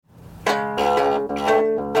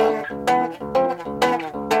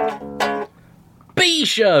B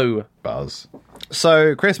Show. Buzz.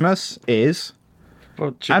 So, Christmas is,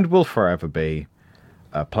 Well, and will forever be,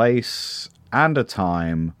 a place and a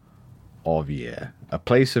time of year. A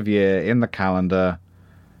place of year in the calendar,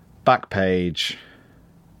 back page,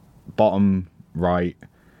 bottom right,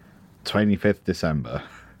 25th December.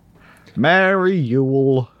 Merry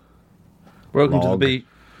Yule. welcome log. to the B.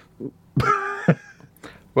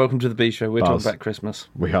 Welcome to the B Show. We're Buzz. talking about Christmas.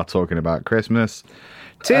 We are talking about Christmas.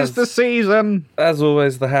 'Tis the season. As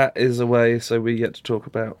always, the hat is away, so we get to talk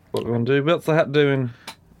about what we want to do. What's the hat doing?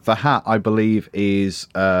 The hat, I believe, is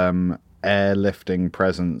airlifting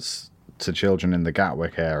presents to children in the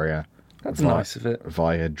Gatwick area. That's nice of it.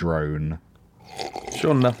 Via drone.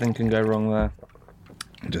 Sure, nothing can go wrong there.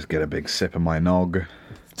 Just get a big sip of my nog.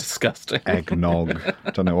 Disgusting. Eggnog.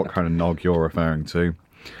 Don't know what kind of nog you're referring to.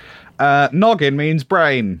 Noggin means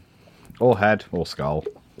brain. Or head, or skull.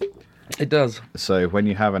 It does. So when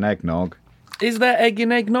you have an eggnog, Is there egg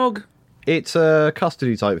in eggnog? it's a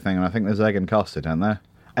custardy type thing, and I think there's egg and custard, isn't there?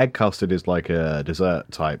 Egg custard is like a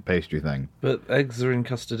dessert type pastry thing. But eggs are in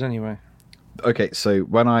custard anyway. Okay, so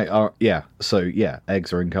when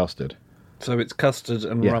eggs are in custard. So it's custard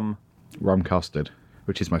and Yeah. rum. Rum custard,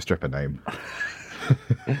 which is my stripper name.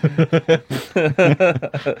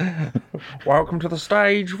 Welcome to the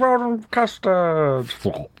stage, rum custard.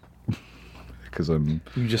 Because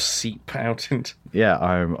You just seep out into...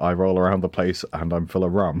 I roll around the place and I'm full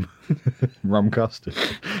of rum. Rum custard.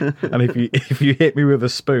 And if you hit me with a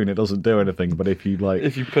spoon, it doesn't do anything, but if you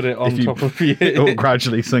If you put it on if you- top of you... it will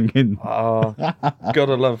gradually sink in. Oh,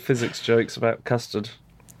 gotta love physics jokes about custard.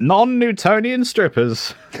 Non-Newtonian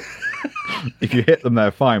strippers. If you hit them, they're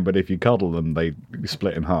fine, but if you cuddle them, they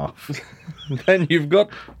split in half. Then you've got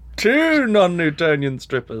 2 non-Newtonian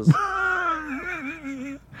strippers.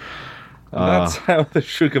 That's how the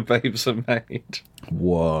sugar babes are made.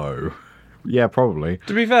 Whoa. Yeah, probably.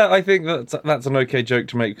 To be fair, I think that's an okay joke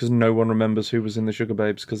to make because no one remembers who was in the sugar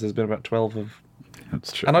babes because there's been about 12 of...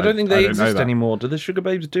 That's true. And I don't think they don't know exist that. anymore. Do the sugar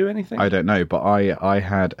babes do anything? I don't know, but I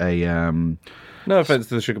had a... No offence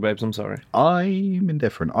to the sugar babes, I'm sorry. I'm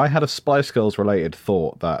indifferent. I had a Spice Girls related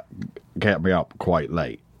thought that kept me up quite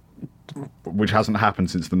late, which hasn't happened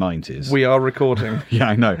since the 90s. We are recording. Yeah,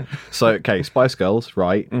 I know. So, okay, Spice Girls,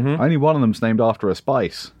 right? Mm-hmm. Only one of them's named after a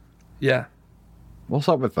spice. Yeah. What's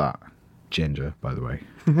up with that? Ginger, by the way.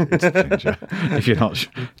 It's ginger. If you're not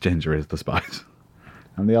ginger is the spice.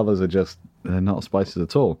 And the others are just, they're not spices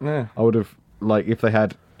at all. Yeah. I would have, like, if they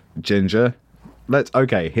had ginger...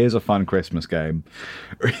 Okay, here's a fun Christmas game.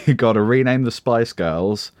 You got to rename the Spice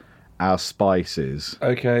Girls as spices.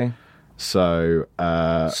 Okay. So,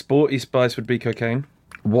 Sporty Spice would be cocaine.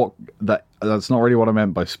 that's not really what I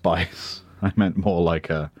meant by spice. I meant more like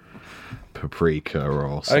a paprika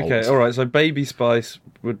or salt. Okay, alright, so Baby Spice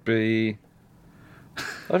would be...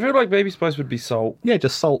 I feel like Baby Spice would be salt. Yeah,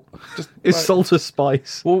 just salt. Like- Salt a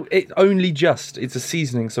spice? Well, it's a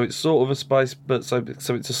seasoning, so it's sort of a spice, but so it's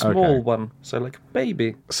a small Okay. one. So like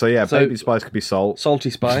baby. So yeah, So- baby spice could be salt. Salty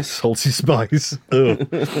Spice. Salty spice. Ugh.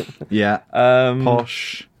 Yeah.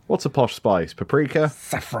 Posh. What's a posh spice? Paprika?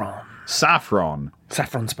 Saffron. Saffron.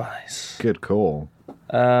 Saffron Spice. Good call.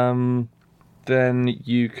 Then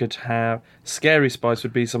you could have... Scary Spice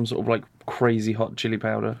would be some sort of like crazy hot chili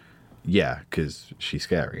powder, Yeah, because she's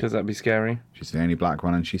scary. because that'd be scary. She's the only black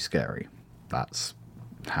one and she's scary. That's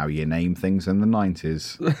how you name things in the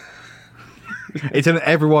 90s.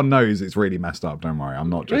 Everyone knows it's really messed up, don't worry. I'm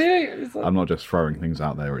not just throwing things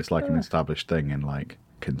out there. It's like an established thing in like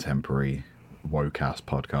contemporary woke-ass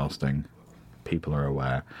podcasting. People are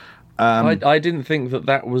aware. I didn't think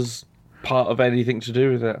that was part of anything to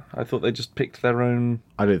do with it. I thought they just picked their own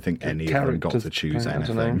I don't think any of them got characters. to choose I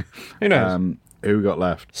don't know. anything. Who knows? Who we got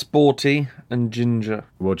left? Sporty and ginger.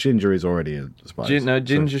 Well, ginger is already a spice.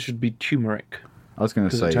 Ginger should be turmeric. I was going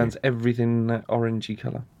to Because say, it turns everything that orangey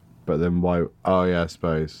colour. but then why? Oh yeah, I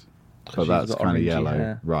suppose. But she's that's got kind of orangey yellow,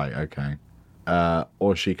 hair. right? Okay.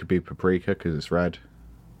 Or she could be paprika because it's red.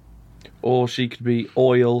 Or she could be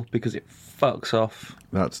oil because it fucks off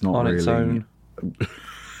That's not on really. its own.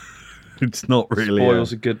 It's not really.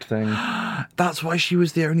 Oil's a good thing. That's why she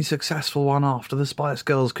was the only successful one after the Spice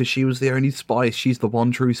Girls, because she was the only spice. She's the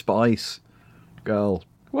one true spice girl.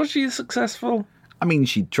 Was she successful? I mean,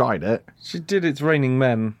 she tried it. She did It's Raining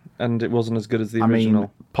Men, and it wasn't as good as the I original. mean,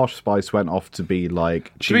 Posh Spice went off to be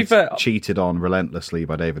like To be fair- cheated on relentlessly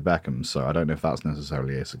by David Beckham, so I don't know if that's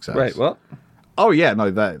necessarily a success. Wait, what? Oh yeah,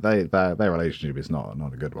 no, their relationship is not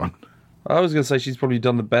a good one. I was going to say she's probably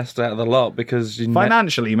done the best out of the lot because she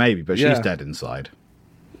Financially, maybe, but she's Yeah. dead inside.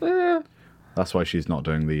 Eh, That's why she's not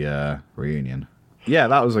doing the reunion. yeah,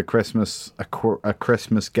 that was a Christmas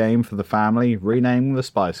Christmas game for the family, renaming the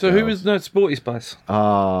Spice So Girls. who was no Sporty Spice?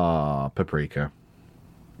 Paprika.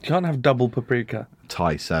 You can't have double paprika.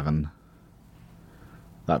 Thai 7.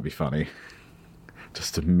 That'd be funny.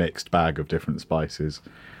 Just a mixed bag of different spices.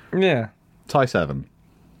 Yeah. Thai 7.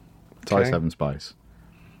 Thai Okay. 7 spice.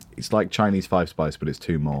 It's like Chinese 5 spice, but it's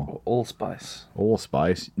 2 more. Or allspice. All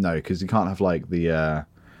spice? No, because you can't have like the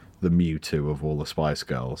Mewtwo of all the Spice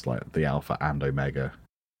Girls, like the Alpha and Omega.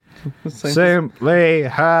 Same- Simply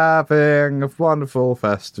having a wonderful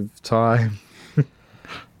festive time.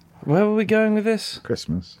 Where were we going with this?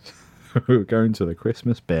 Christmas. We're going to the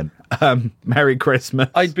Christmas bin. Merry Christmas.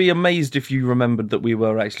 I'd be amazed if you remembered that we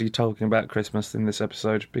were actually talking about Christmas in this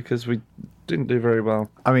episode, because we didn't do very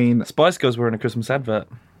well. I mean, Spice Girls were in a Christmas advert.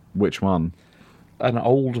 which one? An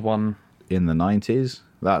old one. In the 90s?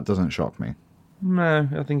 That doesn't shock me. No,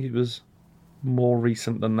 I think it was more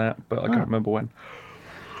recent than that, but I can't remember when.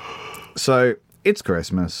 So, it's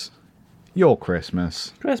Christmas. You're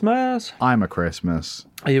Christmas. Christmas! I'm a Christmas.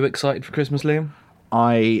 Are you excited for Christmas, Liam?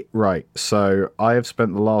 Right, so I have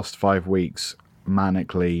spent the last 5 weeks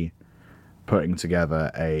manically putting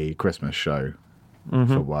together a Christmas show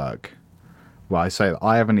for work. Well, I say that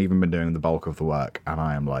I haven't even been doing the bulk of the work, and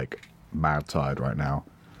I am like mad tired right now.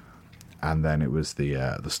 And then it was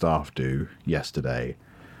the staff do yesterday,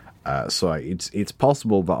 so it's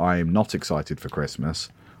possible that I'm not excited for Christmas.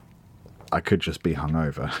 I could just be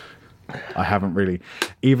hungover. I haven't really,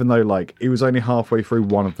 even though like it was only halfway through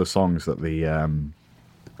one of the songs that the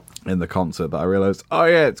in the concert that I realised, oh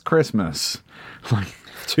yeah, it's Christmas. Like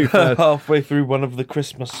 2/3 Halfway through one of the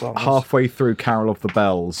Christmas songs. halfway through Carol of the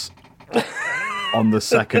Bells on the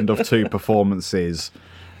second of 2 performances,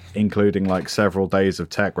 including like several days of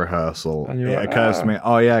tech rehearsal. And you're It like, occurs to me,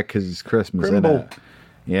 oh yeah, because it's Christmas, isn't Grimble. it?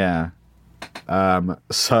 Yeah.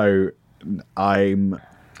 So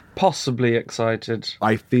Possibly excited.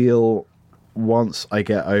 I feel once I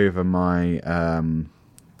get over my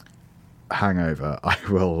hangover, I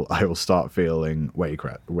will start feeling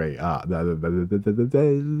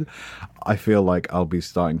I feel like I'll be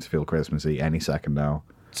starting to feel Christmassy any second now.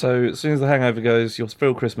 So as soon as the hangover goes, you'll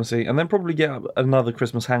feel Christmassy, and then probably get another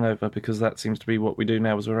Christmas hangover, because that seems to be what we do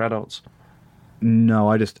now as we're adults. No,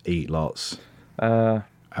 I just eat lots. Uh,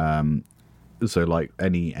 So like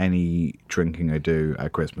any drinking I do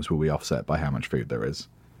at Christmas will be offset by how much food there is,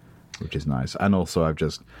 which is nice. And also I've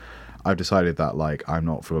decided that like I'm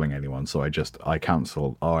not fooling anyone, so I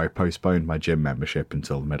postponed my gym membership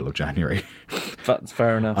until the middle of January. that's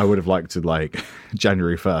fair enough. I would have liked to like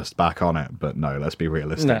January 1st back on it, but no, let's be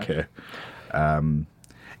realistic here.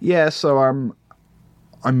 Yeah, so I'm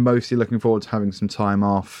mostly looking forward to having some time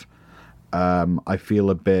off. I feel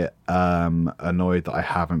a bit annoyed that I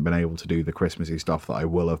haven't been able to do the Christmassy stuff that I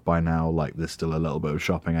will have by now. Like, there's still a little bit of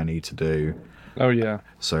shopping I need to do. Oh, yeah.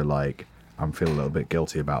 So, like, I'm feeling a little bit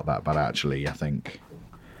guilty about that. But actually, I think,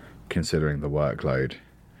 considering the workload,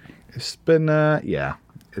 it's been, yeah,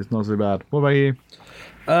 it's not so bad. What about you?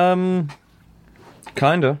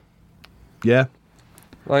 Kinda. Yeah.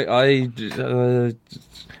 Like, I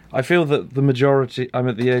feel that I'm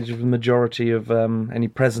at the age of the majority of any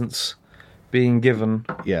presents being given.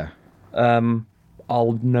 Yeah.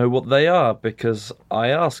 I'll know what they are because I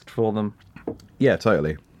asked for them. Yeah,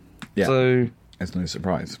 totally. Yeah. So, It's no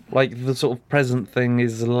surprise. like, the sort of present thing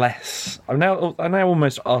is less. I now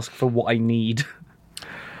almost ask for what I need.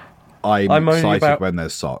 I'm only excited about- when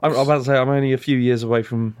there's socks. I'm about to say I'm only a few years away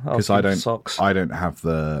from Because asking for socks. I don't have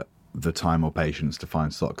the time or patience to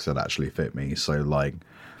find socks that actually fit me. So like,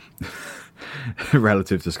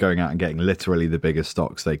 relative to just going out and getting literally the biggest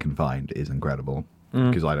socks they can find is incredible.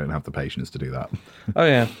 Because I don't have the patience to do that. Oh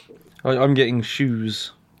yeah, I'm getting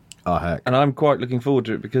shoes, Oh heck! and I'm quite looking forward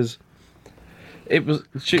to it because it was.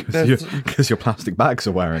 Because your plastic bags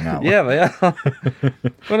are wearing out. Yeah, they are.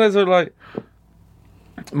 When I was like,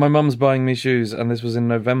 my mum's buying me shoes, and this was in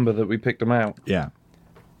November that we picked them out. Yeah.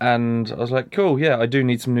 And I was like, cool, yeah, I do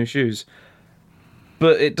need some new shoes.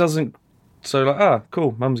 But it doesn't... So like,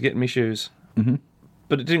 cool, mum's getting me shoes. Mm-hmm.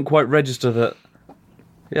 But it didn't quite register that,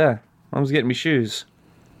 yeah, mum's getting me shoes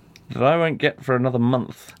that I won't get for another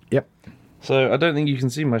month. Yep. So I don't think you can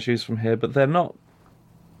see my shoes from here, but they're not...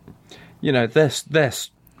 You know, they're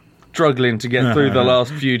struggling to get through the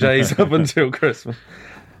last few days up until Christmas.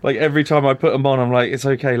 Like, every time I put them on, I'm like, it's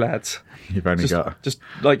okay, lads. You've only got Just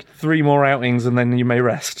like 3 more outings and then you may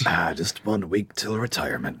rest. just 1 week till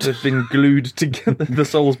retirement. They've been glued together. The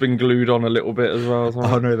sole's been glued on a little bit as well. So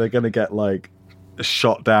Oh no, they're gonna get like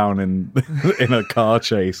shot down in in a car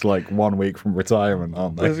chase like 1 week from retirement,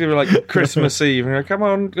 aren't they? It's gonna be like Christmas Eve, and you're like, come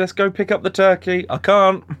on, let's go pick up the turkey. I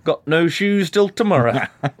can't. Got no shoes till tomorrow.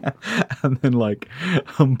 And then like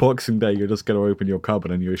on Boxing Day, you're just going to open your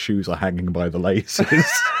cupboard and your shoes are hanging by the laces.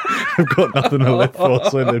 You've got nothing to live for,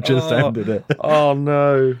 so they've just ended it. Oh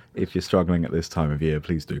no. If you're struggling at this time of year,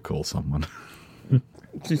 please do call someone.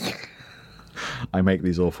 I make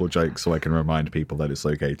these awful jokes so I can remind people that it's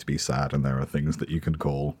okay to be sad, and there are things that you can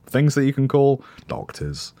call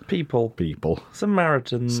doctors, People.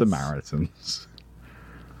 Samaritans.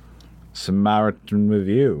 Samaritan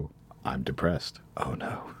Review. I'm depressed. Oh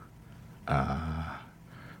no.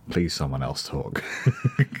 Please someone else talk.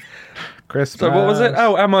 Christmas. So what was it?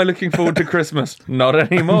 Oh, am I looking forward to Christmas? Not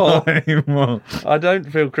anymore. Not anymore. I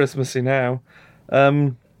don't feel Christmassy now.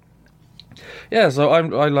 Yeah, so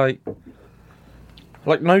I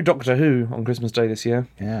like no Doctor Who on Christmas Day this year.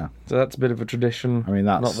 Yeah. So that's a bit of a tradition. I mean,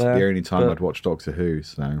 that's not there, the only time but- I'd watch Doctor Who,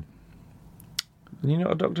 so... You're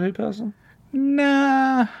not a Doctor Who person?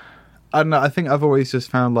 Nah. I don't know, I think I've always just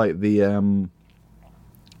found, like, the,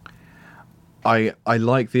 I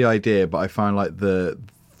like the idea, but I find, like, the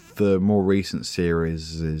more recent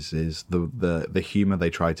series is the humour they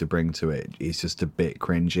try to bring to it is just a bit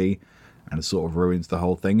cringy, and it sort of ruins the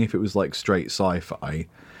whole thing. If it was, like, straight sci-fi...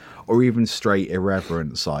 or even straight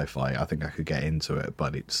irreverent sci-fi, I think I could get into it,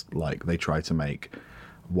 but it's like they try to make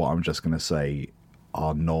what I'm just going to say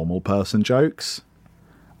are normal person jokes,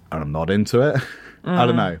 and I'm not into it. I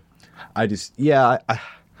don't know. I just,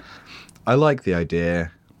 I like the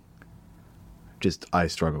idea. Just, I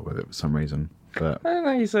struggle with it for some reason. But I don't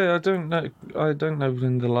know, you say, I don't know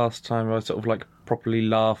when the last time I sort of like properly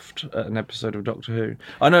laughed at an episode of Doctor Who.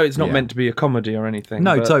 I know it's not Yeah. meant to be a comedy or anything.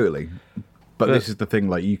 no, but totally. But this is the thing,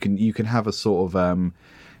 like you can have a sort of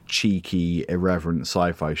cheeky, irreverent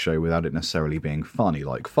sci-fi show without it necessarily being funny.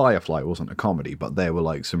 Like Firefly wasn't a comedy, but there were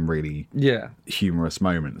like some really Yeah, humorous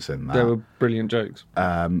moments in that. there were brilliant jokes.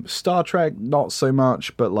 Star Trek, not so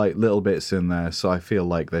much, but like little bits in there. So I feel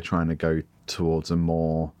like they're trying to go towards a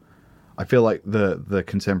more... I feel like the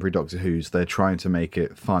contemporary Doctor Who's, they're trying to make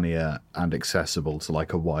it funnier and accessible to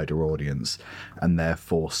like a wider audience, and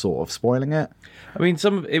therefore sort of spoiling it. I mean,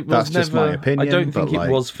 some of it was That's never. just my opinion, I don't think but, like-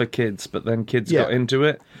 it was for kids, but then kids Yeah. got into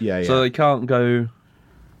it. Yeah, So yeah. they can't go.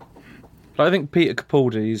 I think Peter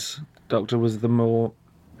Capaldi's Doctor was the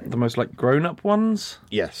most like grown-up ones.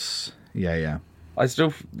 Yes. Yeah. I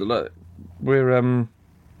still like we're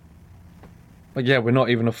like we're not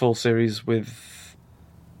even a full series with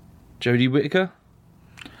Jodie Whittaker.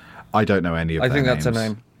 I don't know any of I their think that's her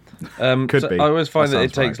names. name. Could so be. I always find That that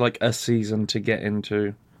it sounds takes right. like a season to get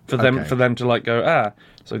into for Okay. them to like go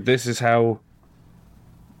so this is how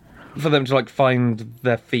for them to like find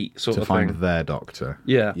their feet sort To of find thing. their Doctor.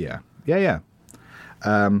 Yeah. Yeah.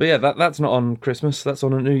 But yeah, that's not on Christmas. That's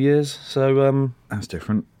on a New Year's. So That's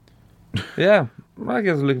different. yeah, I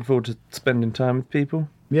guess I'm looking forward to spending time with people.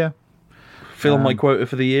 Yeah. Fill my quota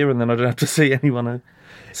for the year, and then I don't have to see anyone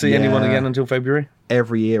anyone Yeah. again until February.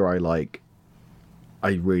 Every year I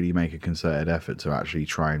really make a concerted effort to actually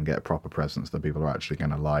try and get proper presents that people are actually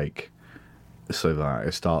going to like, so that I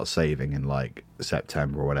start saving in like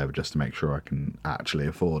September or whatever, just to make sure I can actually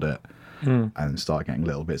afford it, and start getting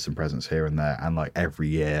little bits and presents here and there. And like every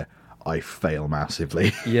year I fail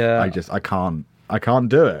massively. Yeah. I can't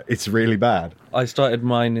do it. It's really bad. I started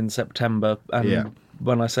mine in September, and Yeah.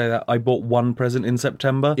 when I say that, I bought one present in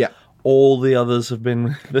September. Yeah. All the others have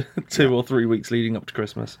been the 2 or 3 weeks leading up to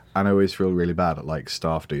Christmas. And I always feel really bad at like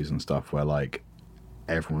staff dues and stuff where like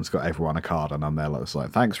everyone's got everyone a card, and I'm there like, it's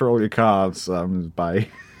like, thanks for all your cards, bye.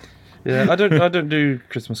 Yeah, I don't do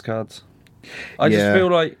Christmas cards. I just Yeah. feel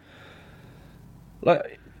like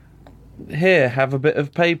here, have a bit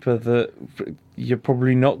of paper that you're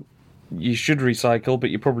probably not. You should recycle, but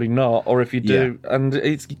you're probably not. Or if you do, and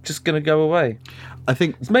it's just going to go away. I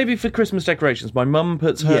think It's maybe for Christmas decorations. My mum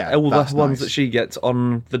puts her Yeah, all the that's ones nice. that she gets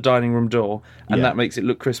on the dining room door, and Yeah. that makes it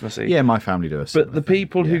look Christmassy. yeah, my family do a But similar the thing.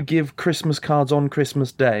 people who Yeah. give Christmas cards on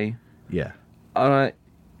Christmas Day, Yeah. I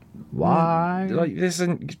Why? like this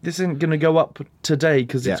isn't going to go up today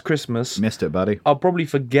because Yeah. it's Christmas. Missed it, buddy. I'll probably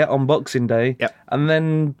forget on Boxing Day, Yep. and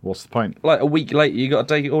then What's the point? like a week later, you got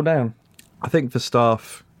to take it all down. I think for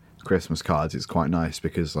staff Christmas cards, it's quite nice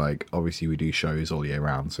because, like, obviously we do shows all year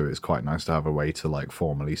round, so it's quite nice to have a way to, like,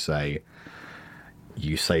 formally say,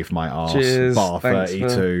 you saved my arse, Cheers, bar thanks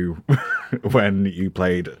 32, when you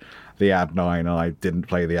played the Ad 9 and I didn't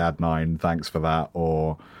play the Ad 9, thanks for that,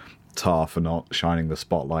 or Tar for not shining the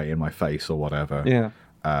spotlight in my face or whatever. Yeah,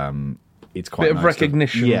 It's quite bit of nice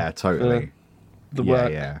recognition yeah, totally. the yeah,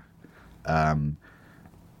 work. yeah.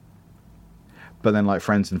 But then, like,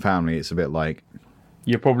 friends and family, it's a bit like,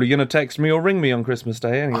 You're probably going to text me or ring me on Christmas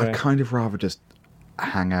Day anyway. I'd kind of rather just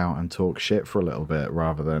hang out and talk shit for a little bit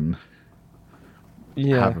rather than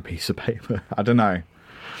have a piece of paper. I don't know.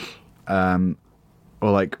 Or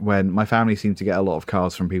like when my family seem to get a lot of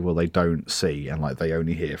cards from people they don't see and like they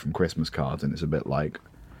only hear from Christmas cards, and it's a bit like,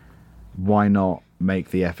 why not make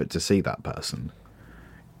the effort to see that person?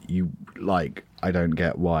 I don't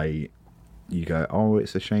get why you go, oh,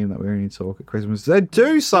 it's a shame that we only talk at Christmas. Then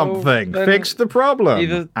do something. Well, then fix the problem.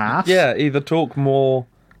 Either talk more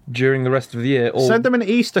during the rest of the year, or send them an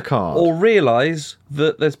Easter card, or realise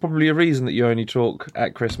that there's probably a reason that you only talk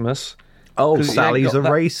at Christmas. Oh, 'Cause you Sally's ain't a got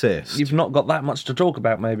that- racist. You've not got that much to talk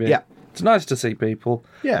about, maybe. Yeah. It's nice to see people.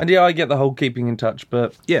 Yeah. And yeah, I get the whole keeping in touch,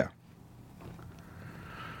 but Yeah.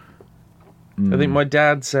 I think my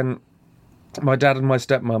dad and my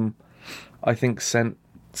stepmum, I think, sent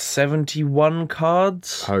 71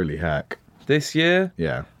 cards Holy heck. this year.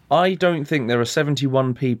 Yeah. I don't think there are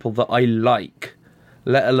 71 people that I like,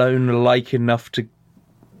 let alone like enough to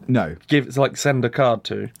No. send a card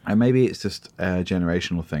to. And maybe it's just a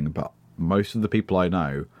generational thing, but most of the people I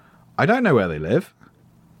know, I don't know where they live.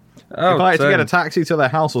 Oh, If I had to same. get a taxi to their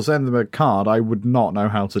house or send them a card, I would not know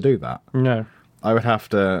how to do that. No. I would have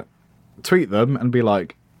to tweet them and be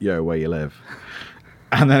like, yo, where you live?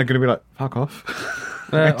 And then I'm going to be like, fuck off.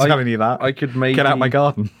 I'm telling you that. I could maybe Get out my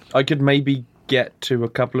garden. I could maybe get to a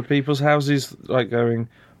couple of people's houses, like going,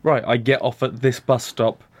 right, I get off at this bus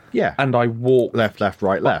stop Yeah. and I walk. Left,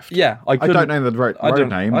 right, left. Yeah, I don't know the road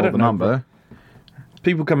name or the number.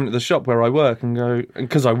 People come into the shop where I work and go,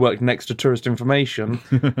 because I work next to tourist information,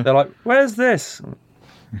 they're like, where's this?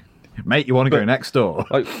 Mate, you want to go next door?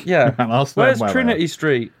 Like, yeah. And ask them Where's where Trinity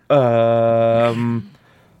Street? Like,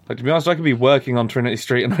 to be honest, I could be working on Trinity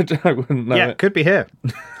Street and I wouldn't know Yeah, it. could be here,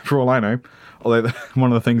 for all I know. Although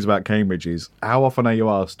one of the things about Cambridge is, how often are you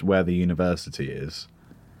asked where the university is?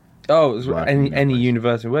 Oh, it's Working any in that place.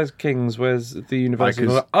 university. Where's King's? Where's the university?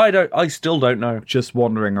 'cause- I still don't know. Just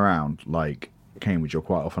wandering around, like Cambridge, you're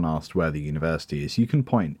quite often asked where the university is. You can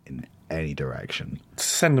point in any direction.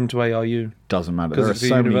 Send them to ARU. Doesn't matter. 'Cause There are it's a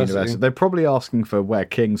so many university. universities. They're probably asking for where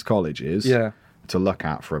King's College is Yeah. to look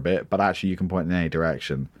at for a bit, but actually you can point in any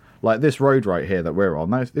direction. Like this road right here that we're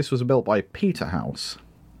on, this was built by Peterhouse.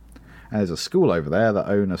 And there's a school over there that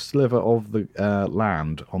own a sliver of the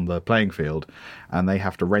land on the playing field, and they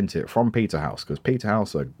have to rent it from Peterhouse because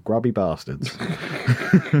Peterhouse are grubby bastards.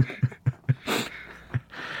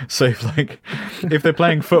 So if they're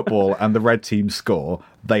playing football and the red team score,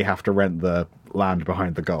 they have to rent the land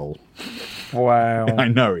behind the goal. Wow. I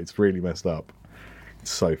know, it's really messed up.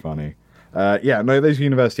 It's so funny. There's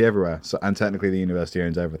university everywhere, and technically the university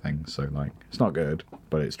owns everything, so it's not good,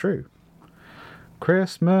 but it's true.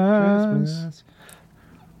 Christmas.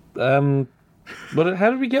 But how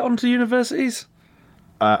did we get onto universities?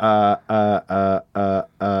 Not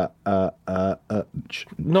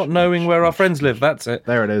knowing where our friends live. That's it.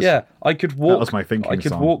 There it is. Yeah, I could walk. That was my thinking I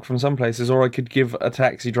could song. walk from some places, or I could give a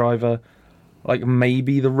taxi driver,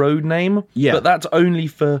 maybe the road name. Yeah. but that's only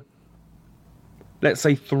for, let's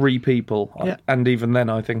say, 3 people. Yeah. And even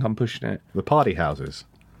then, I think I'm pushing it. The party houses.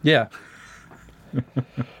 Yeah.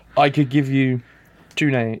 I could give you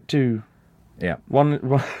two. Yeah.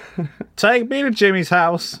 One Take me to Jimmy's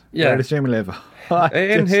house. Yeah. Where does Jimmy live?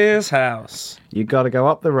 in his house. You got to go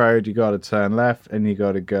up the road, you got to turn left, and you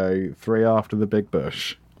got to go 3 after the big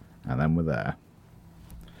bush. And then we're there.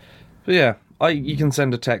 But yeah, you can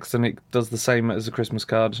send a text and it does the same as a Christmas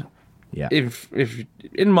card. Yeah. If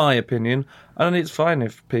in my opinion, and it's fine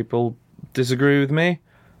if people disagree with me.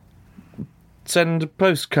 Send a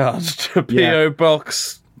postcard to PO Yeah.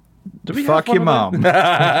 Box. Do we Fuck have your one of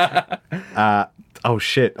mum. Oh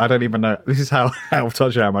shit, I don't even know. This is how out of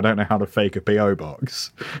touch I am. I don't know how to fake a PO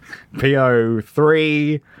box.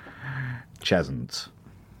 PO3 Cheshunt.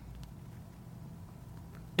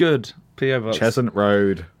 Good PO Box. Cheshunt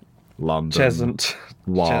Road, London. Cheshunt.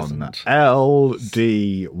 1 Cheshunt.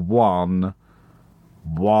 LD 1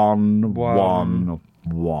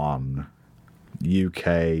 111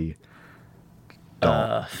 UK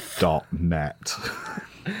dot net.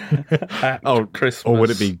 Oh, Christmas. Or would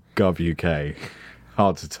it be Gov UK?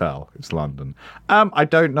 Hard to tell. It's London. I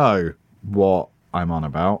don't know what I'm on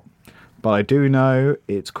about, but I do know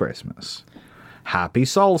it's Christmas. Happy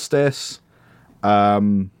solstice.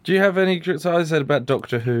 Do you have any? So I said about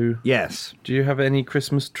Doctor Who. Yes. Do you have any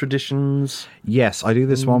Christmas traditions? Yes, I do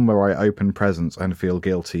this one where I open presents and feel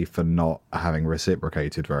guilty for not having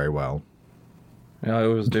reciprocated very well. Yeah, I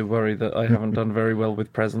always do worry that I haven't done very well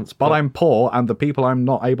with presents. But I'm poor, and the people I'm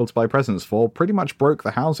not able to buy presents for pretty much broke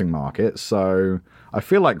the housing market, so I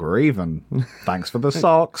feel like we're even. Thanks for the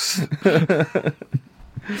socks.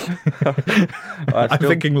 I'm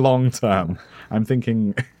thinking long term. I'm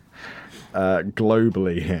thinking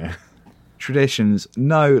globally here. Traditions.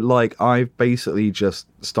 No, like, I've basically just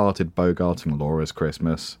started bogarting Laura's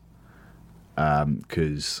Christmas.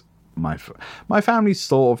 Because my family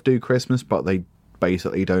sort of do Christmas, but they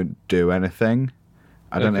basically don't do anything.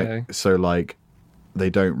 I don't know. So, like,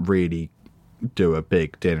 they don't really do a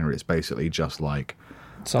big dinner. It's basically just like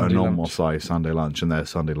Sunday a normal lunch. size Sunday lunch, and their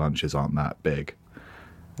Sunday lunches aren't that big.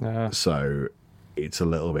 So it's a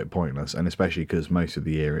little bit pointless, and especially because most of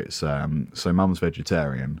the year it's so mum's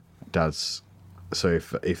vegetarian, dad's, so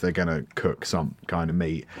if they're gonna cook some kind of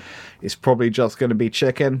meat, it's probably just gonna be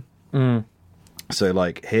chicken. So,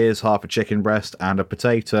 like, here's half a chicken breast and a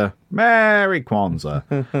potato. Merry Kwanzaa.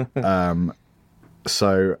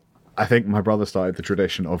 So I think my brother started the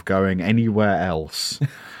tradition of going anywhere else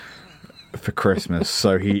for Christmas.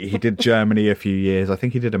 So he did Germany a few years. I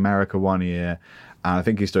think he did America one year. And I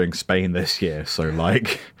think he's doing Spain this year. So,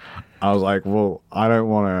 like, I was like, well, I don't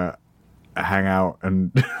want to hang out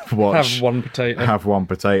and watch. Have one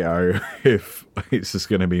potato if it's just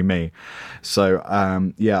going to be me. So,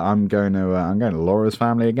 yeah, I'm going to Laura's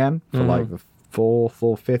family again for like the 4th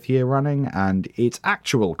or 5th year running. And it's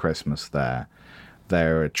actual Christmas there.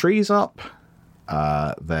 There are trees up.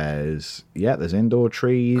 There's indoor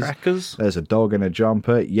trees. Crackers. There's a dog in a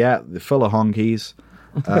jumper. Yeah, they're full of honkies.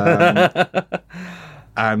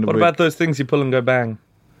 And what about those things you pull and go bang?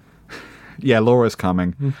 Yeah, Laura's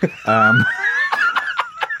coming. I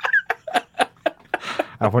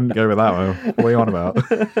wouldn't go with that one. What are you on about?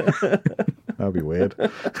 That'd be weird.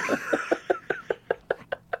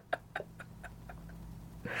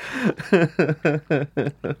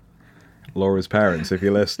 Laura's parents, if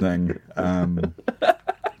you're listening,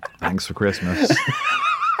 thanks for Christmas.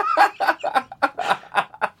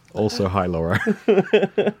 Also, hi, Laura.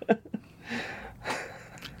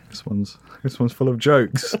 This one's full of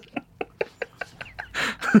jokes.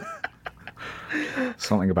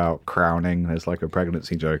 Something about crowning. There's like a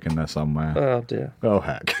pregnancy joke in there somewhere. Oh dear. Oh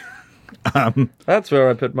heck. That's where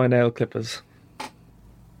I put my nail clippers.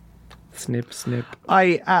 Snip, snip.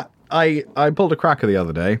 I pulled a cracker the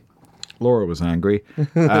other day. Laura was angry.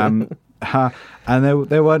 And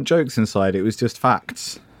there weren't jokes inside. It was just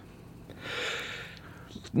facts.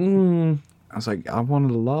 I was like, I wanted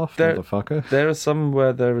to laugh, motherfucker. There are some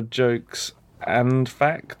where there are jokes and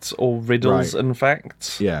facts, or riddles and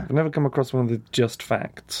facts. Yeah. I've never come across one with just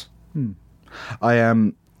facts.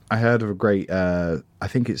 I heard of a great, I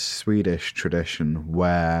think it's Swedish tradition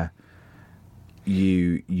where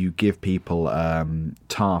you give people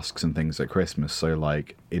tasks and things at Christmas. So,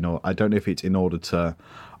 like, I don't know if it's in order to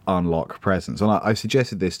unlock presents. And I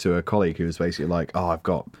suggested this to a colleague who was basically like, oh, I've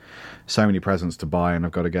got so many presents to buy and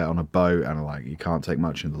I've got to get on a boat and, like, you can't take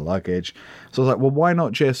much in the luggage. So I was like, well, why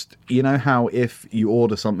not just, you know how if you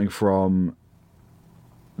order something from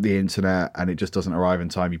the internet and it just doesn't arrive in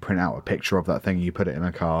time, you print out a picture of that thing and you put it in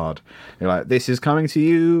a card. You're like, this is coming to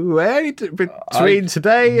you between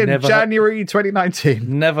today and January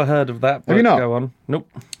 2019. Never heard of that. Have you not? Go on. Nope.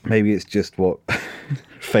 Maybe it's just what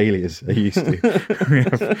failures are used to.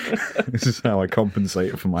 This is how I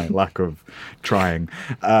compensate for my lack of trying.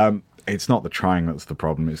 It's not the trying that's the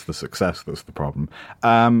problem, it's the success that's the problem.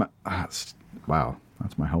 Wow,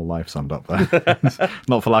 that's my whole life summed up there.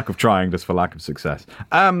 Not for lack of trying, just for lack of success.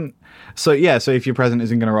 So if your present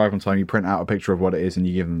isn't going to arrive on time, you print out a picture of what it is and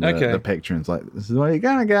you give them the picture, and it's like, this is what you're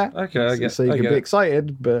going to get. Okay, I get. So you can be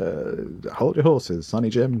excited, but hold your horses, Sonny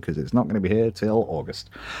Jim, because it's not going to be here till August.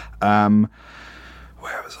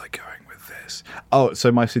 Where was I going with this? Oh,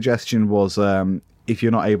 so my suggestion was, if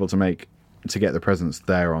you're not able to get the presents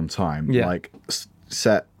there on time, like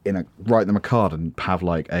write them a card and have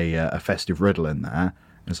like a festive riddle in there.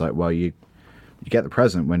 It's like, well, you get the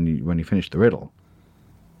present when you finish the riddle,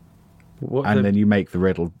 then you make the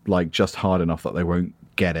riddle like just hard enough that they won't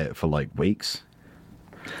get it for like weeks,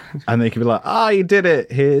 and they can be like, you did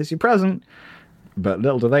it. Here's your present. But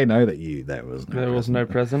little do they know that there was no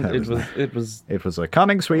present. It was a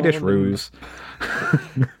cunning Swedish ruse.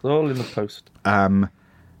 All in the post.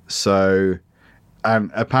 So,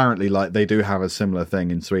 apparently, like, they do have a similar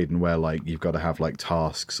thing in Sweden where, like, you've got to have like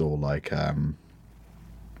tasks, or like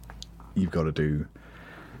you've got to do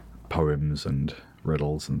poems and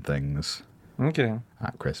riddles and things. Okay.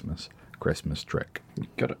 At Christmas trick.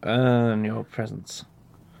 You've got to earn your presents.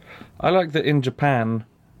 I like that in Japan.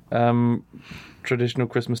 Traditional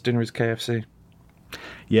Christmas dinner is KFC.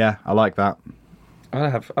 Yeah, I like that.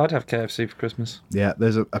 I'd have KFC for Christmas. Yeah,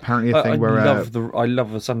 there's apparently a thing I where I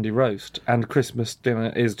love a Sunday roast, and Christmas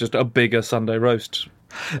dinner is just a bigger Sunday roast.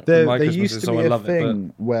 there Christmas used is, to so be I a love it,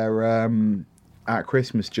 thing where at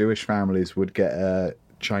Christmas Jewish families would get a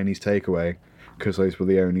Chinese takeaway because those were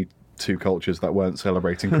the only two cultures that weren't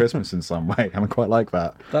celebrating Christmas in some way, and I quite like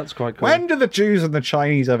that. That's quite cool. When do the Jews and the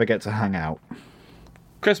Chinese ever get to hang out?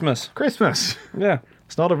 Christmas. Christmas. Yeah.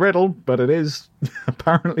 It's not a riddle, but it is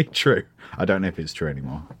apparently true. I don't know if it's true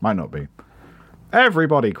anymore. Might not be.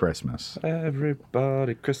 Everybody Christmas.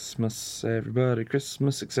 Everybody Christmas,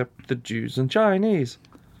 except the Jews and Chinese.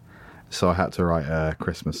 So I had to write a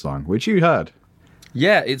Christmas song, which you heard.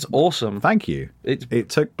 Yeah, it's awesome. Thank you. It's It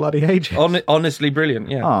took bloody ages. honestly brilliant,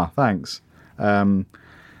 yeah. Ah, thanks. And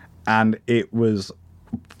it was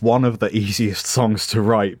one of the easiest songs to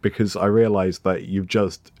write because I realised that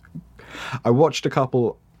I watched a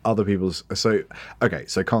couple other people's... So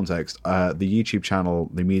context. The YouTube channel,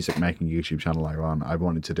 the music making YouTube channel I run, I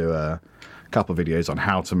wanted to do a couple of videos on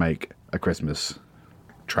how to make a Christmas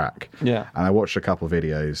track. Yeah. And I watched a couple of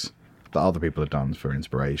videos that other people had done for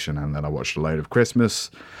inspiration, and then I watched a load of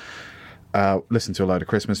Christmas... listen to a load of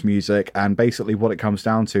Christmas music, and basically what it comes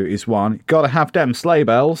down to is one, gotta have them sleigh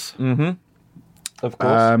bells. Mm-hmm. Of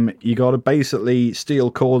course. You gotta basically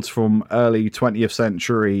steal chords from early 20th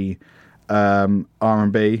century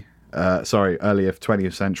R&B, earlier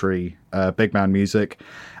 20th century big band music,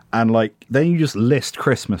 and then you just list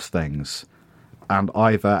Christmas things, and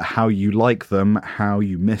either how you like them, how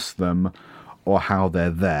you miss them, or how they're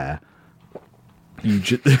there. You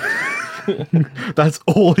just... That's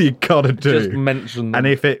all you gotta do. Just mention them. And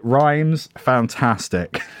if it rhymes,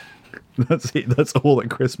 fantastic. That's it. That's all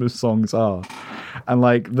that Christmas songs are. And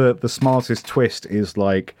the smartest twist is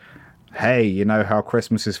hey, you know how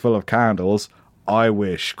Christmas is full of candles? I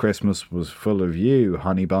wish Christmas was full of you,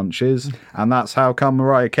 honey bunches. And that's how come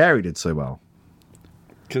Mariah Carey did so well.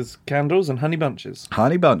 Because candles and honey bunches.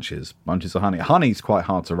 Honey bunches. Bunches of honey. Honey's quite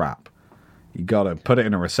hard to wrap. You gotta put it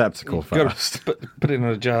in a receptacle first. Put it in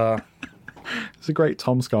a jar. It's a great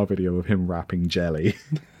Tom Scar video of him wrapping jelly.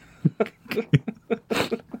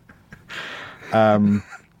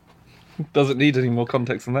 Doesn't need any more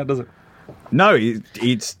context than that, does it? No,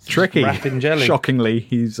 it's tricky. Wrapping jelly. Shockingly,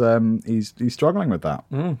 he's struggling with that.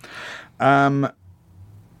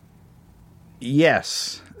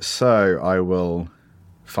 Yes. So I will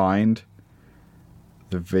find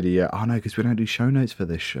the video. Oh no, because we don't do show notes for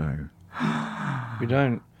this show. We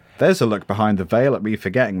don't. There's a look behind the veil at me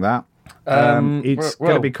forgetting that. It's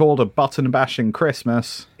going to be called A Button Bashing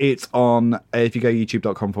Christmas. It's on, if you go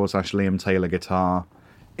youtube.com/Liam Taylor Guitar,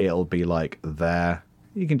 it'll be there.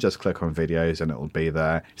 You can just click on videos and it'll be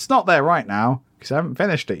there. It's not there right now because I haven't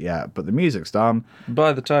finished it yet, but the music's done.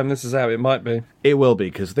 By the time this is out, it might be. It will be,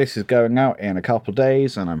 because this is going out in a couple of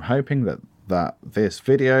days, and I'm hoping that this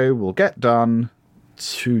video will get done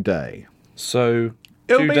today. So,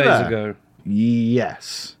 It'll 2 be days there. ago.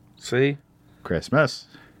 Yes. See? Christmas.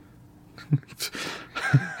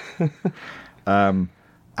 And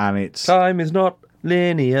it's... Time is not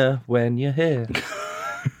linear when you're here.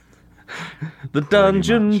 The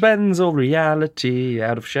dungeon much. bends all reality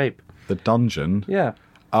out of shape. The dungeon? Yeah.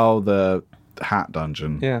 Oh, the hat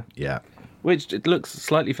dungeon. Yeah. Yeah. Which, it looks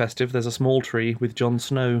slightly festive. There's a small tree with Jon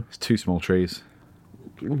Snow. It's 2 small trees.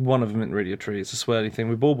 One of them isn't really a tree. It's a swirly thing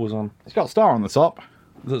with baubles on. It's got a star on the top.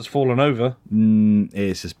 That's fallen over.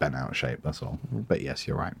 It's just bent out of shape, that's all. But yes,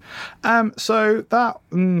 you're right. So that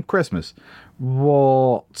Christmas.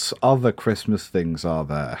 What other Christmas things are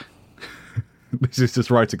there? This is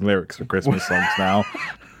just writing lyrics for Christmas songs now.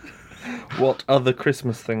 What other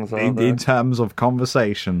Christmas things are there? In terms of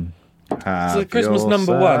conversation. So Christmas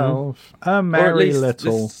number one, yourself a or at merry least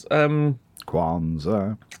little this,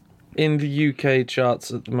 Kwanzaa. in the UK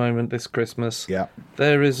charts at the moment this Christmas, Yeah.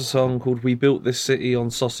 there is a song called "We Built This City on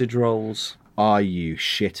Sausage Rolls." Are you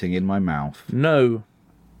shitting in my mouth? No,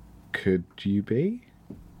 Could you be?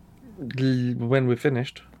 when we're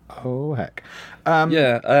finished. Oh, heck.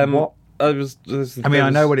 Yeah. What? I I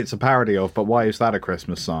know what it's a parody of, but why is that a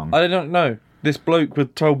Christmas song? I don't know. This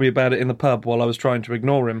bloke told me about it in the pub while I was trying to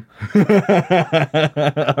ignore him.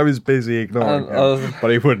 I was busy ignoring him,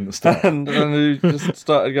 but he wouldn't stop. And he just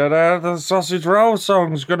started going, the sausage roll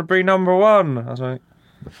song's going to be number one. I was like,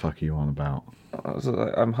 The fuck are you on about?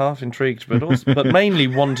 I'm half intrigued, but mainly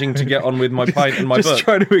wanting to get on with my pint and my Just book.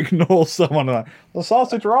 trying to ignore someone like, the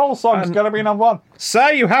sausage roll song's going to be number one.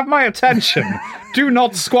 Sir, you have my attention. Do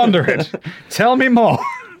not squander it. Tell me more.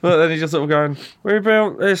 But then he's just sort of going, we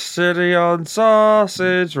built this city on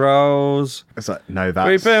sausage rolls. It's like, no, We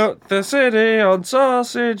that's... built the city on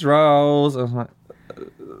sausage rolls. I was like,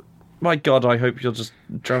 My God, I hope you're just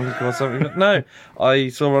drunk or something. But no, I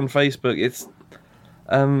saw on Facebook, it's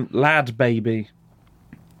Lad Baby,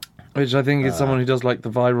 which I think is someone who does like the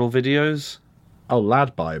viral videos. Oh,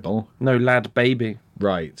 Lad Bible. No, Lad Baby.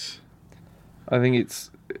 Right. I think it's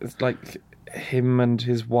like him and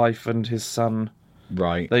his wife and his son.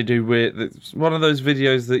 Right. They do weird. It's one of those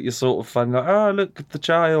videos that you're sort of fun, like, oh, look at the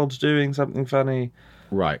child doing something funny.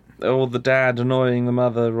 Right. Or the dad annoying the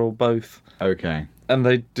mother, or both. Okay. And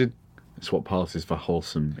they did. It's what passes for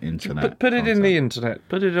wholesome internet. Put it in the internet.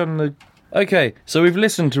 Put it on the. Okay, so we've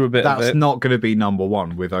listened to a bit of it. That's not going to be number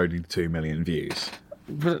one with only 2 million views.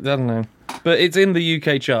 But, I don't know. But it's in the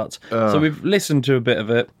UK charts. So we've listened to a bit of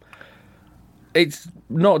it. It's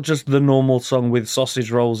not just the normal song with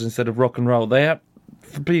sausage rolls instead of rock and roll.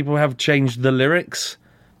 People have changed the lyrics.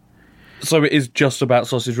 So it is just about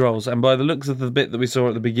sausage rolls. And by the looks of the bit that we saw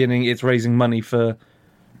at the beginning, it's raising money for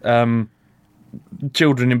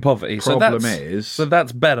children in poverty. So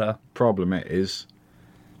that's better. Problem is,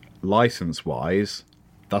 license-wise,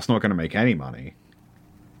 that's not going to make any money.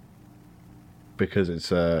 Because it's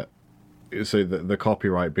so the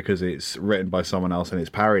copyright, because it's written by someone else and it's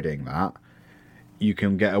parodying that, you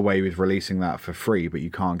can get away with releasing that for free, but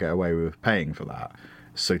you can't get away with paying for that.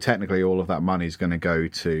 So technically all of that money is going to go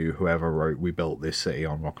to whoever wrote We Built This City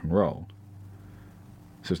on Rock and Roll.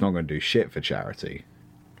 So it's not going to do shit for charity.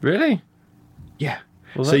 Really? Yeah.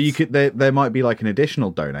 Well, so you could there might be like an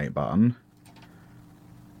additional donate button,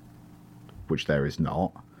 which there is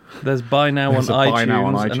not. There's buy now on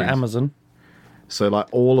iTunes and Amazon. So like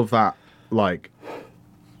all of that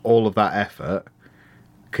effort,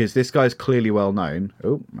 because this guy's clearly well known.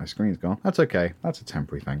 Oh, my screen's gone. That's okay. That's a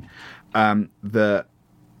temporary thing.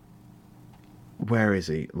 Where is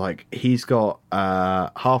he? Like, he's got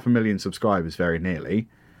 500,000 subscribers, very nearly.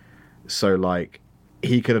 So like,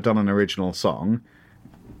 he could have done an original song,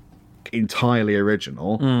 entirely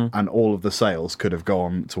original, and all of the sales could have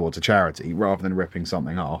gone towards a charity rather than ripping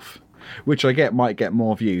something off, which I get might get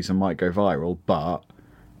more views and might go viral, but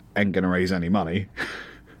ain't gonna raise any money.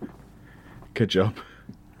 Good job.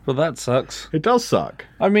 Well, that sucks. It does suck.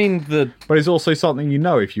 I mean, but it's also something you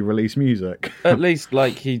know if you release music. At least,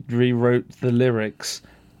 like, he rewrote the lyrics,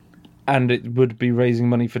 and it would be raising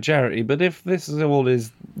money for charity. But if this is all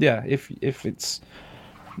is, yeah, if it's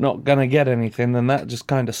not gonna get anything, then that just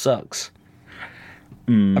kind of sucks.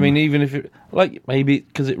 I mean, even if it, like, maybe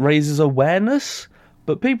because it raises awareness,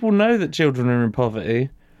 but people know that children are in poverty.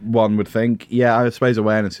 One would think, yeah, I suppose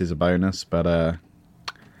awareness is a bonus, but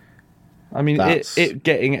I mean, it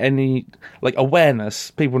getting any, like,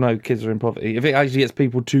 awareness, people know kids are in poverty. If it actually gets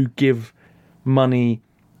people to give money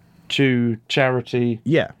to charity,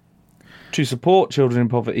 yeah, to support children in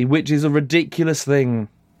poverty, which is a ridiculous thing.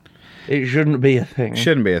 It shouldn't be a thing.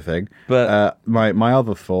 Shouldn't be a thing. But my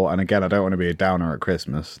other thought, and again, I don't want to be a downer at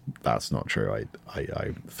Christmas. That's not true.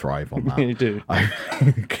 I thrive on that. You do.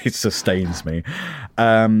 It sustains me.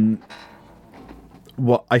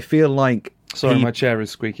 What I feel like. Sorry, my chair is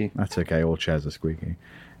squeaky. That's okay. All chairs are squeaky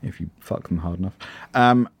if you fuck them hard enough.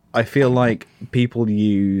 I feel like people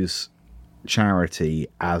use charity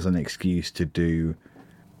as an excuse to do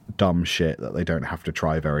dumb shit that they don't have to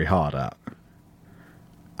try very hard at.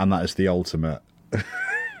 And that is the ultimate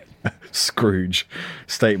Scrooge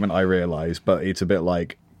statement, I realise. But it's a bit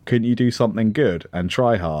like, couldn't you do something good and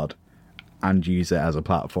try hard and use it as a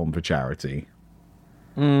platform for charity?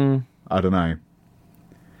 I don't know.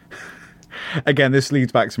 Again, this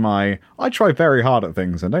leads back to I try very hard at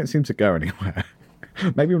things and don't seem to go anywhere.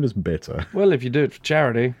 Maybe I'm just bitter. Well, if you do it for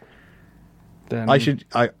charity, then...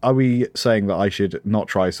 Are we saying that I should not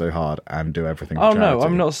try so hard and do everything for charity? No,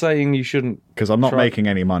 I'm not saying you shouldn't. Because I'm not making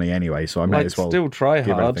any money anyway, so I may as well still try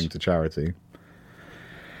give hard. everything to charity.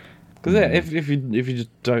 Because if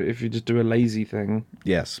you just do a lazy thing,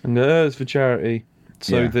 yes, and it's for charity,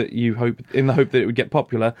 so that you hope in the hope that it would get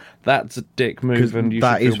popular, that's a dick move, and you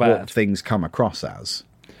should feel bad. That is what things come across as.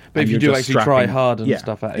 But if you do actually try hard and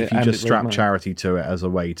stuff at it, if you just strap charity to it as a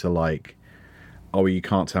way to like, oh, you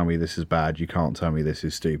can't tell me this is bad, you can't tell me this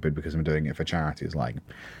is stupid because I'm doing it for charity. It's like,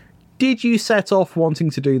 did you set off wanting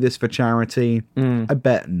to do this for charity? I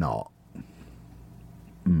bet not.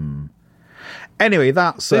 Anyway,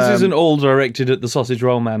 that's... This isn't all directed at the Sausage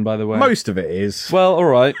Roll Man, by the way. Most of it is. Well, all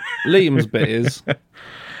right. Liam's bit is.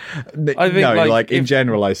 I think, in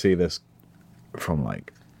general, I see this from,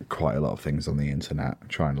 like, quite a lot of things on the internet,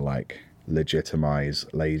 trying to, like, legitimize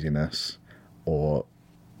laziness or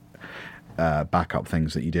back up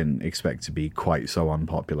things that you didn't expect to be quite so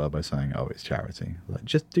unpopular by saying, oh, it's charity. Like,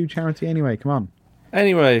 just do charity anyway, come on.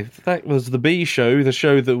 Anyway, that was the B show, the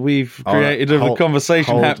show that we've created of a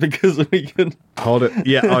conversation hat because we can hold it.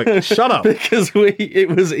 Yeah, shut up. Because it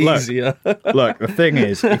was easier. Look, the thing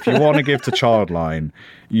is, if you want to give to Childline,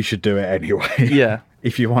 you should do it anyway. Yeah.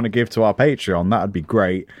 If you want to give to our Patreon, that'd be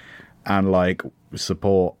great, and like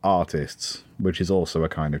support artists, which is also a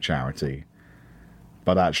kind of charity.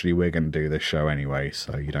 But actually, we're going to do this show anyway,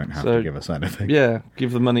 so you don't have to give us anything. Yeah,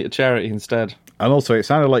 give the money to charity instead. And also, it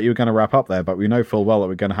sounded like you were going to wrap up there, but we know full well that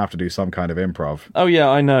we're going to have to do some kind of improv. Oh, yeah,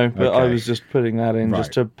 I know, but Okay. I was just putting that in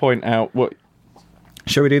just to point out what...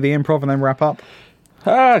 Shall we do the improv and then wrap up?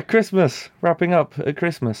 Christmas! Wrapping up at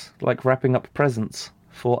Christmas. Like wrapping up presents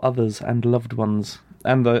for others and loved ones.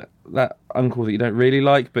 And that uncle that you don't really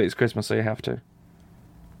like, but it's Christmas, so you have to.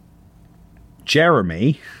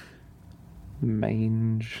 Jeremy...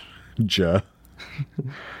 Mange.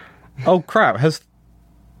 Oh crap,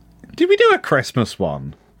 did we do a Christmas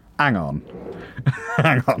one? Hang on.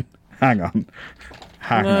 Hang on.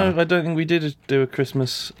 No, I don't think we did do a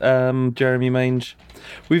Christmas Jeremy Mange.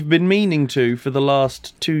 We've been meaning to for the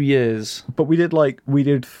last 2 years. But we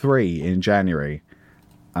did 3 in January.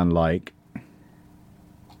 And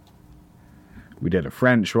we did a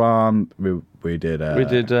French one. We did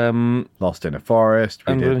Lost in a Forest.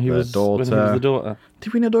 We did when he was the daughter.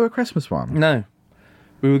 Did we not do a Christmas one? No.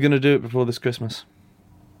 We were going to do it before this Christmas.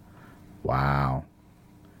 Wow.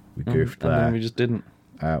 We goofed and there. then we just didn't.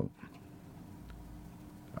 Oh,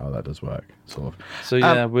 that does work, sort of. So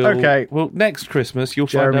yeah, okay. Well, next Christmas you'll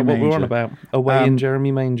Jeremy find out what we're on Manger. about. Away in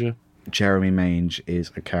Jeremy Manger. Jeremy Mange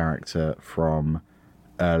is a character from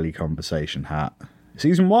Early Conversation Hat.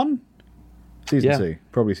 Season 1? Season 2.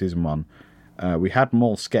 Probably season 1. We had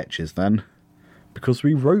more sketches then, because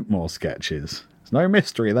we wrote more sketches. There's no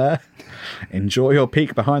mystery there. Enjoy your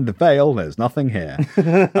peek behind the veil. There's nothing here.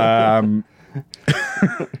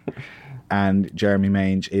 And Jeremy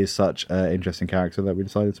Mange is such an interesting character that we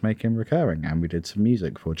decided to make him recurring, and we did some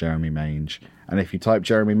music for Jeremy Mange. And if you type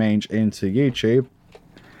Jeremy Mange into YouTube,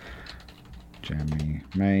 Jeremy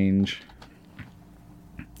Mange,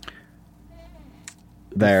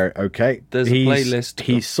 there, okay. There's a playlist.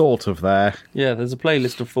 He's sort of there. Yeah, there's a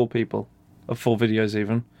playlist of 4 people, of 4 videos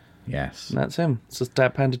even. Yes. And that's him. It's the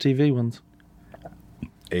Stab Panda TV ones.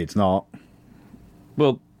 It's not.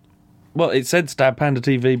 Well, it said Stab Panda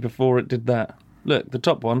TV before it did that. Look, the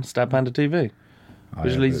top one, Stab Panda TV.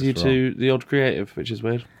 Which leads you to the Odd Creative, which is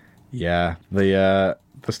weird. Yeah, the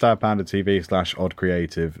Stab Panda TV / Odd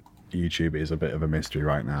Creative YouTube is a bit of a mystery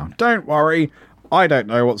right now. Don't worry, I don't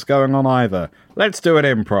know what's going on either. Let's do an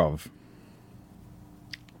improv.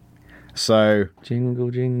 So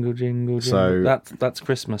jingle, jingle, jingle, jingle. So that's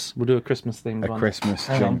Christmas. We'll do a Christmas themed one. Christmas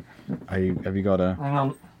Hang jingle. Have you got a? Hang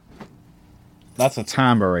on. That's a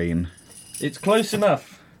tambourine. It's close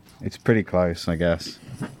enough. It's pretty close, I guess.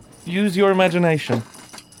 Use your imagination.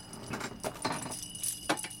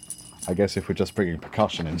 I guess if we're just bringing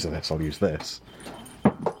percussion into this, I'll use this.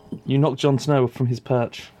 You knocked Jon Snow from his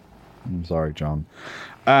perch. I'm sorry, John.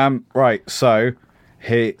 Right, so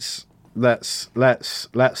let's set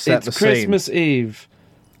the scene. It's Christmas Eve.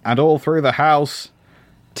 And all through the house.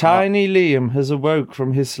 Tiny Liam has awoke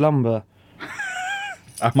from his slumber.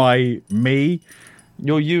 Am I me?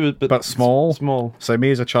 You're you, But small? Small. So me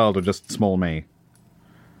as a child or just small me?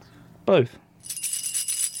 Both.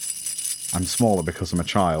 I'm smaller because I'm a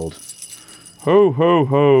child. Ho, ho,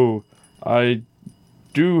 ho. I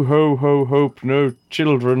do hope no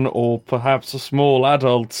children or perhaps small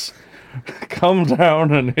adults come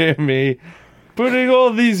down and hear me putting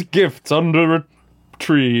all these gifts under a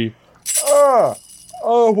tree. Oh,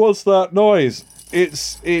 what's that noise?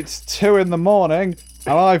 It's 2 a.m.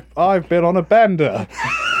 and I've been on a bender.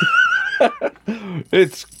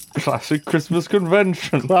 It's classic Christmas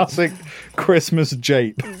convention. Classic Christmas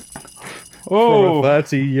jape from Oh, a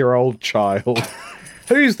 30-year-old child.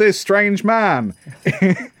 Who's this strange man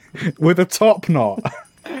with a top knot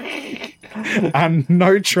and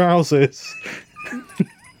no trousers?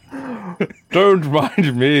 don't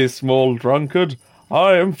mind me, small drunkard.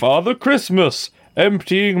 I am Father Christmas,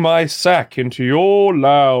 emptying my sack into your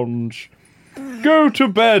lounge. Go to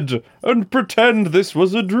bed and pretend this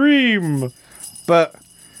was a dream. But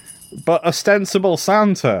ostensible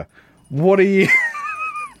Santa, what are you?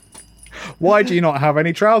 Why do you not have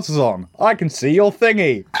any trousers on? I can see your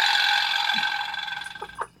thingy.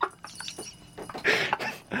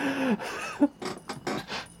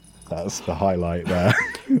 That's the highlight there.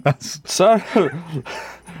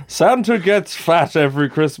 Santa gets fat every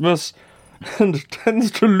Christmas and tends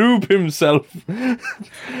to lube himself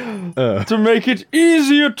to make it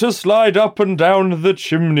easier to slide up and down the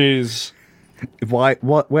chimneys. Why?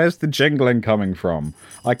 What? Where's the jingling coming from?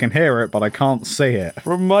 I can hear it, but I can't see it.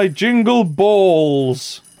 From my jingle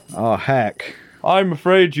balls. Oh, heck. I'm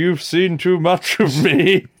afraid you've seen too much of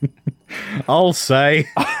me. I'll say.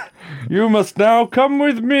 You must now come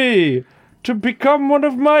with me to become one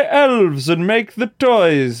of my elves and make the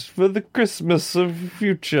toys for the Christmas of the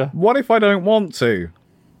future. What if I don't want to?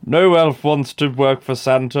 No elf wants to work for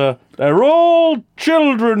Santa. They're all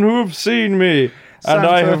children who have seen me, and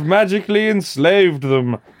I Santa. have magically enslaved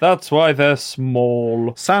them. That's why they're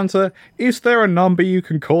small. Santa, is there a number you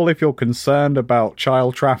can call if you're concerned about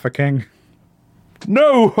child trafficking?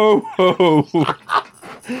 No ho ho!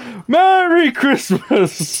 Merry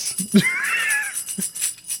Christmas!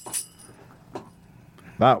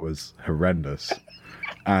 That was horrendous.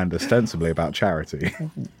 And ostensibly about charity.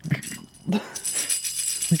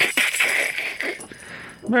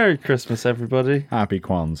 Merry Christmas, everybody. Happy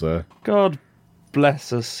Kwanzaa. God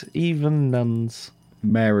bless us, even nuns.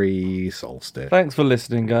 Merry Solstice. Thanks for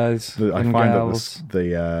listening, guys. I and find gals,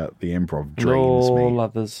 that the improv and drains all me.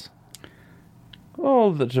 others.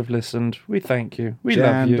 All that have listened, we thank you. We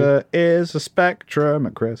love you. Gender is a spectrum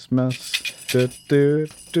at Christmas. At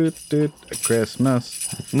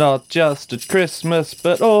Christmas. Not just at Christmas,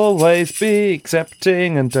 but always be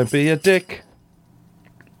accepting and don't be a dick.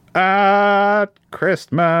 At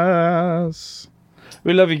Christmas.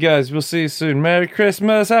 We love you guys. We'll see you soon. Merry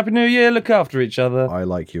Christmas. Happy New Year. Look after each other. I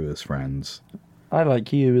like you as friends. I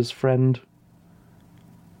like you as friend.